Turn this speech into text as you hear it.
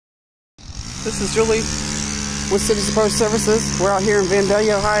This is Julie with City Support Services. We're out here in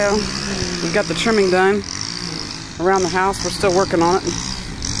Vandalia, Ohio. We've got the trimming done around the house. We're still working on it,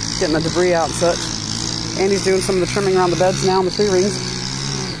 getting the debris out and such. Andy's doing some of the trimming around the beds now and the tree rings.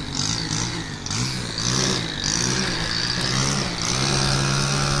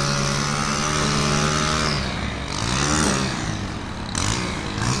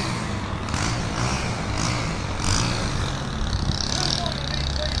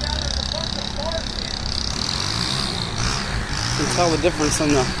 You can tell the difference in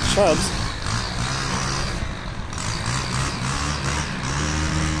the shrubs.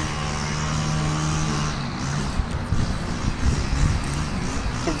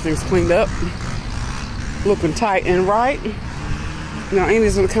 Everything's cleaned up, looking tight and right. Now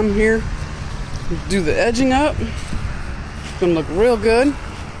Andy's gonna come here, do the edging up. It's gonna look real good.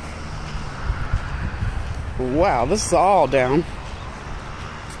 Wow, this is all down.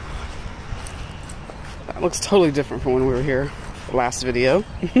 That looks totally different from when we were here last video.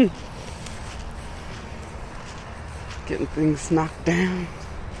 Getting things knocked down.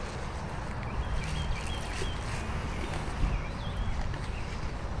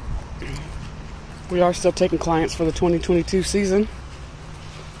 We are still taking clients for the 2022 season.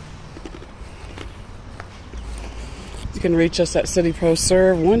 You can reach us at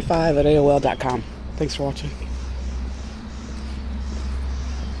cityproserve15@aol.com. Thanks for watching.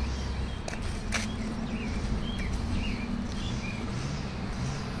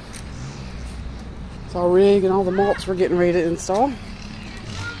 It's our rig and all the mulch we're getting ready to install.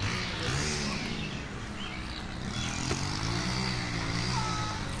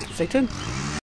 Stay tuned.